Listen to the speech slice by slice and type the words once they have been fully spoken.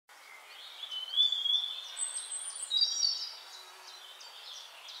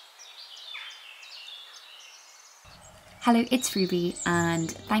Hello, it's Ruby,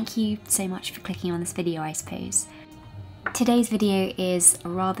 and thank you so much for clicking on this video, I suppose. Today's video is a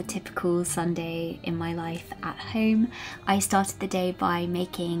rather typical Sunday in my life at home. I started the day by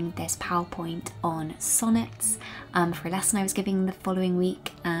making this PowerPoint on sonnets for a lesson I was giving the following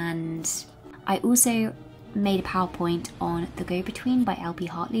week, and I also made a PowerPoint on The Go-Between by L.B.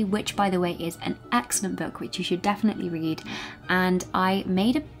 Hartley, which by the way is an excellent book which you should definitely read, and I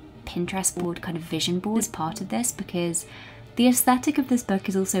made a Pinterest board, kind of vision board, as part of this because the aesthetic of this book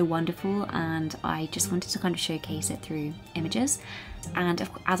is also wonderful and I just wanted to kind of showcase it through images. And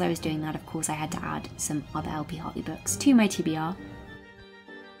as I was doing that, of course, I had to add some other L.B. Hartley books to my TBR.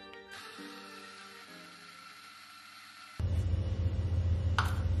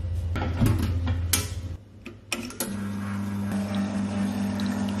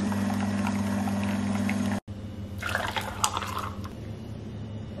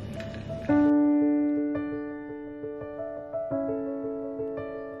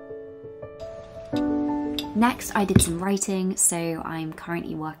 Next, I did some writing, so I'm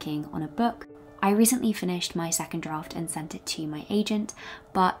currently working on a book. I recently finished my second draft and sent it to my agent,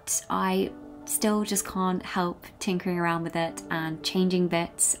 but I still just can't help tinkering around with it and changing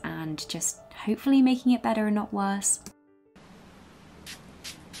bits and just hopefully making it better and not worse.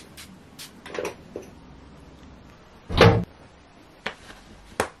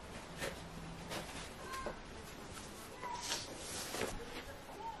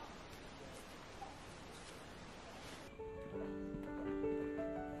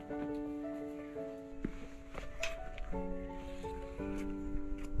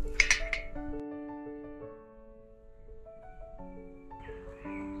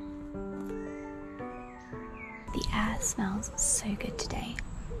 The air smells so good today.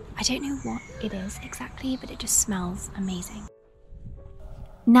 I don't know what it is exactly, but it just smells amazing.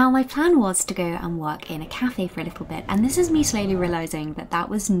 Now my plan was to go and work in a cafe for a little bit, and this is me slowly realising that that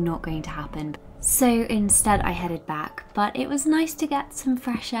was not going to happen. So instead I headed back, but it was nice to get some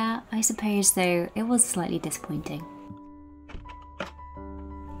fresh air, I suppose, though it was slightly disappointing.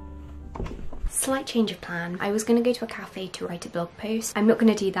 Slight change of plan. I was going to go to a cafe to write a blog post. I'm not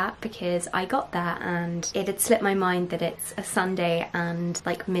going to do that because I got there and it had slipped my mind that it's a Sunday and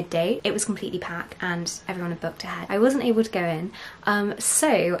like midday. It was completely packed and everyone had booked ahead. I wasn't able to go in.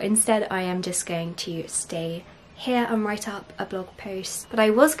 So instead I am just going to stay here and write up a blog post. But I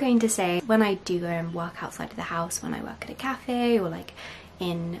was going to say, when I do go and work outside of the house, when I work at a cafe or like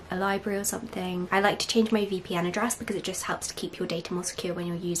in a library or something, I like to change my VPN address because it just helps to keep your data more secure when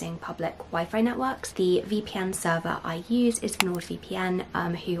you're using public Wi-Fi networks. The VPN server I use is NordVPN,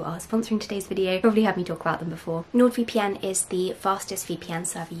 who are sponsoring today's video. You've probably heard me talk about them before. NordVPN is the fastest VPN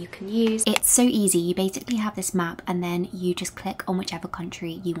server you can use. It's so easy. You basically have this map and then you just click on whichever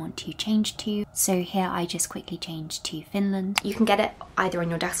country you want to change to. So here I just quickly changed to Finland. You can get it either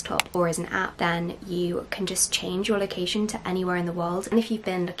on your desktop or as an app. Then you can just change your location to anywhere in the world. And if you've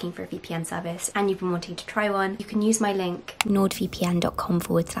been looking for a VPN service and you've been wanting to try one, you can use my link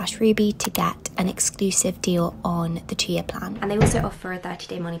nordvpn.com/Ruby to get an exclusive deal on the 2-year plan. And they also offer a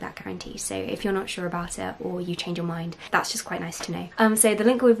 30-day money-back guarantee, so if you're not sure about it or you change your mind, that's just quite nice to know. So the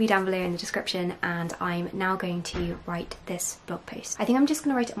link will be down below in the description, and I'm now going to write this blog post. I think I'm just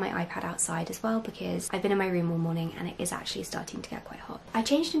going to write it on my iPad outside as well because I've been in my room all morning and it is actually starting to get quite hot. I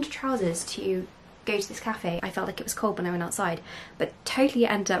changed into trousers to go to this cafe. I felt like it was cold when I went outside, but totally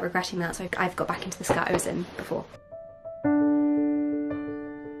ended up regretting that, so I've got back into the skirt I was in before.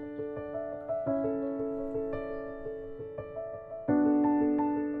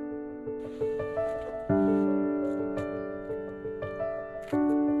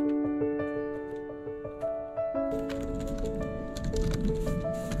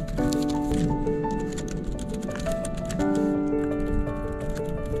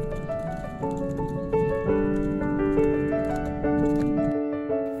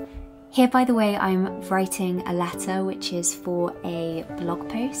 Here, by the way, I'm writing a letter which is for a blog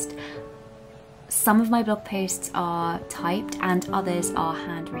post. Some of my blog posts are typed and others are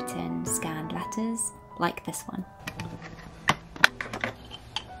handwritten, scanned letters, like this one.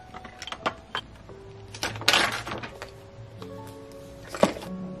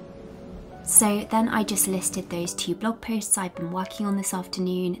 So then I just listed those 2 blog posts I've been working on this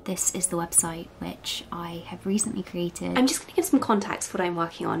afternoon. This is the website which I have recently created. I'm just going to give some context for what I'm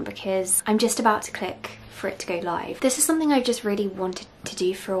working on because I'm just about to click for it to go live. This is something I've just really wanted to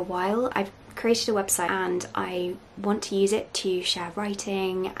do for a while. I've created a website and I want to use it to share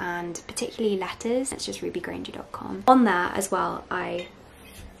writing and particularly letters. It's just rubygranger.com. On there as well, I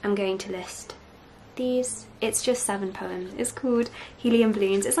am going to list these. It's just 7 poems. It's called Helium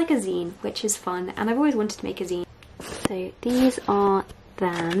Balloons. It's like a zine, which is fun, and I've always wanted to make a zine. So So these are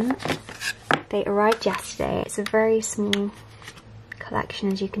them. They arrived yesterday. It's a very small collection,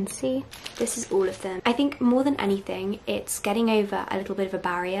 as you can see. This is all of them. I think more than anything, it's getting over a little bit of a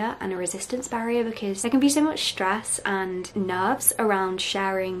barrier and a resistance barrier, because there can be so much stress and nerves around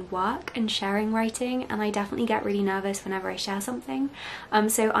sharing work and sharing writing, and I definitely get really nervous whenever I share something.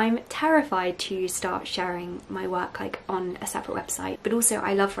 So I'm terrified to start sharing my work like on a separate website. But also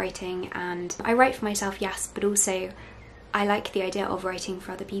I love writing, and I write for myself, yes, but also I like the idea of writing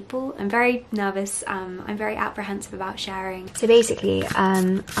for other people. I'm very nervous, I'm very apprehensive about sharing. So basically,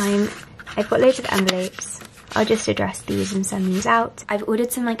 I've got loads of envelopes. I'll just address these and send these out. I've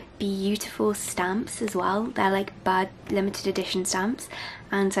ordered some like beautiful stamps as well. They're like bird limited edition stamps,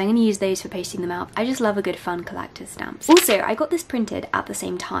 and so I'm going to use those for posting them out. I just love a good fun collector's stamps. Also, I got this printed at the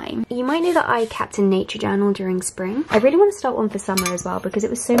same time. You might know that I kept a nature journal during spring. I really want to start one for summer as well, because it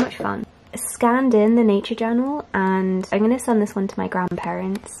was so much fun. Scanned in the nature journal, and I'm going to send this one to my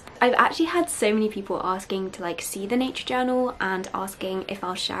grandparents. I've actually had so many people asking to like see the nature journal and asking if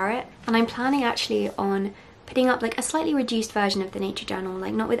I'll share it, and I'm planning actually on putting up like a slightly reduced version of the nature journal,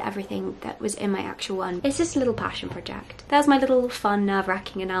 like not with everything that was in my actual one. It's just a little passion project. There's my little fun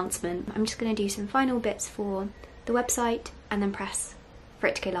nerve-wracking announcement. I'm just going to do some final bits for the website and then press for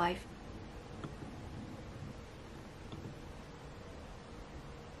it to go live.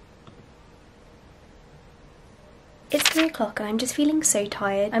 It's 3 o'clock and I'm just feeling so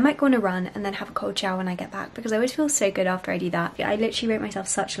tired. I might go on a run and then have a cold shower when I get back, because I always feel so good after I do that. I literally wrote myself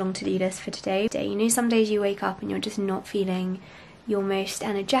such a long to-do list for today. You know, some days you wake up and you're just not feeling your most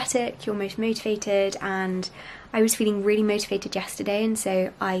energetic, your most motivated, and I was feeling really motivated yesterday, and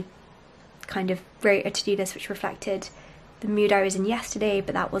so I kind of wrote a to-do list which reflected the mood I was in yesterday,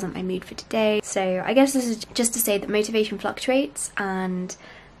 but that wasn't my mood for today. So I guess this is just to say that motivation fluctuates, and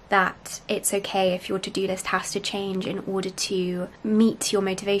that it's okay if your to-do list has to change in order to meet your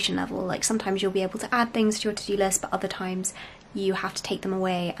motivation level. Like sometimes you'll be able to add things to your to-do list, but other times you have to take them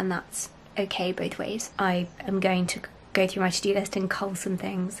away, and that's okay both ways. I am going to go through my to-do list and cull some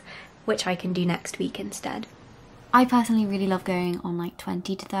things, which I can do next week instead. I personally really love going on like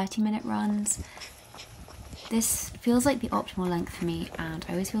 20 to 30 minute runs. This feels like the optimal length for me, and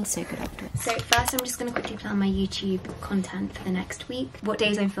I always feel so good after it. So first I'm just going to quickly plan my YouTube content for the next week. What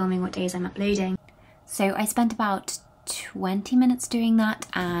days I'm filming, what days I'm uploading. So I spent about 20 minutes doing that,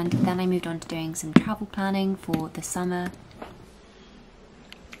 and then I moved on to doing some travel planning for the summer.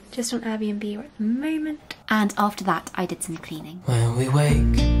 Just on Airbnb at the moment. And after that I did some cleaning. When we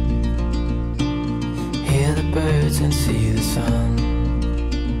wake, hear the birds and see the sun.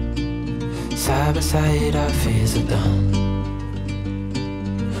 Side by side our fears are done.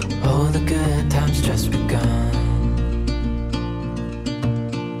 All the good times just begun.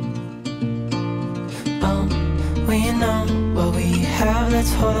 We know what we have,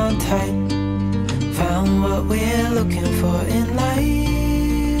 let's hold on tight. Found what we're looking for in life.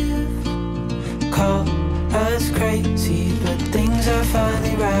 Call us crazy, but things are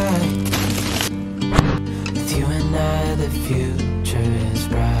finally right. With you and I, the future is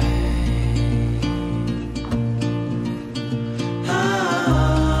bright.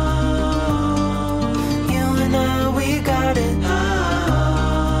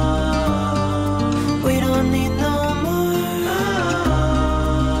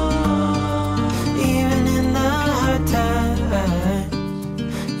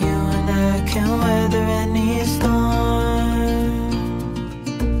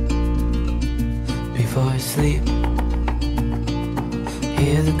 Sleep,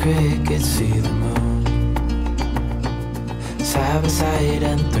 hear the crickets, see the moon. Side by side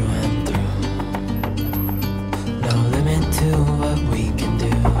and through. No limit to what we can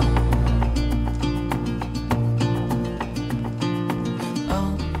do.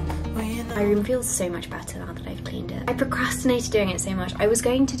 My room feels so much better now that I've cleaned it. I procrastinated doing it so much. I was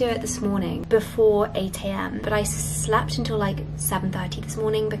going to do it this morning before 8 AM, but I slept until like 7:30 this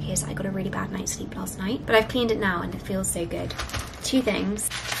morning because I got a really bad night's sleep last night. But I've cleaned it now and it feels so good. 2 things.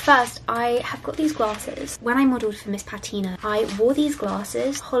 First, I have got these glasses. When I modelled for Miss Patina, I wore these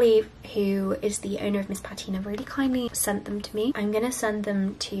glasses. Holly, who is the owner of Miss Patina, really kindly sent them to me. I'm gonna send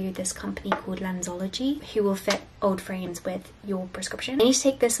them to this company called Lensology, who will fit old frames with your prescription. I need to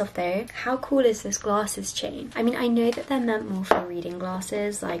take this off though. How cool is this glasses chain? I mean, I know that they're meant more for reading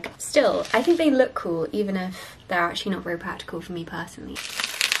glasses, like, still, I think they look cool, even if they're actually not very practical for me personally.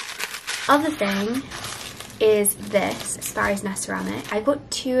 Other thing is this Sparrow's Nest ceramic. I got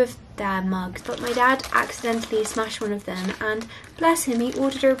 2 of their mugs, but my dad accidentally smashed one of them, and bless him, he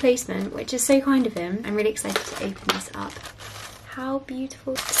ordered a replacement, which is so kind of him. I'm really excited to open this up. How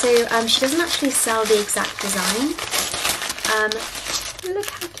beautiful. So she doesn't actually sell the exact design, Look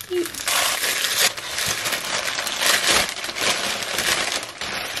how cute.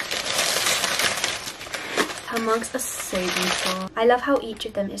 Her mugs are so beautiful. I love how each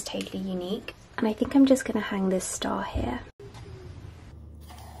of them is totally unique. And I think I'm just gonna hang this star here.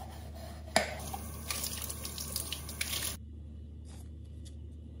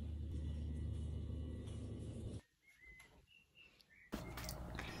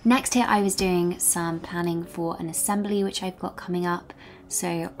 Next here I was doing some planning for an assembly which I've got coming up.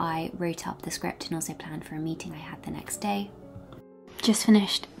 So I wrote up the script and also planned for a meeting I had the next day. Just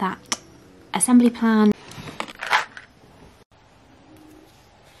finished that assembly plan.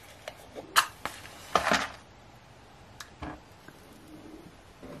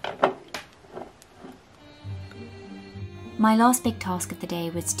 My last big task of the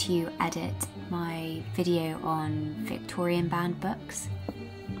day was to edit my video on Victorian bound books.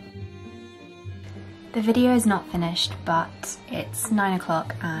 The video is not finished, but it's 9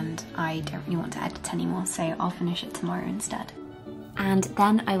 o'clock and I don't really want to edit anymore, so I'll finish it tomorrow instead. And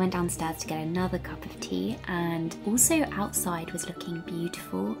then I went downstairs to get another cup of tea, and also outside was looking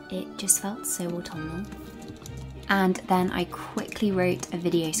beautiful. It just felt so autumnal. And then I quickly wrote a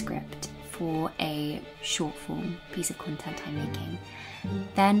video script for a short form piece of content I'm making.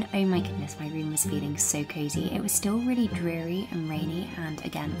 Then, oh my goodness, my room was feeling so cozy. It was still really dreary and rainy, and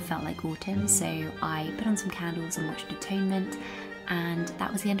again felt like autumn, so I put on some candles and watched Atonement, and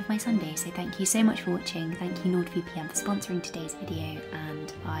that was the end of my Sunday. So thank you so much for watching. Thank you NordVPN for sponsoring today's video,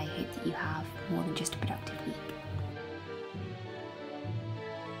 and I hope that you have more than just a productive week.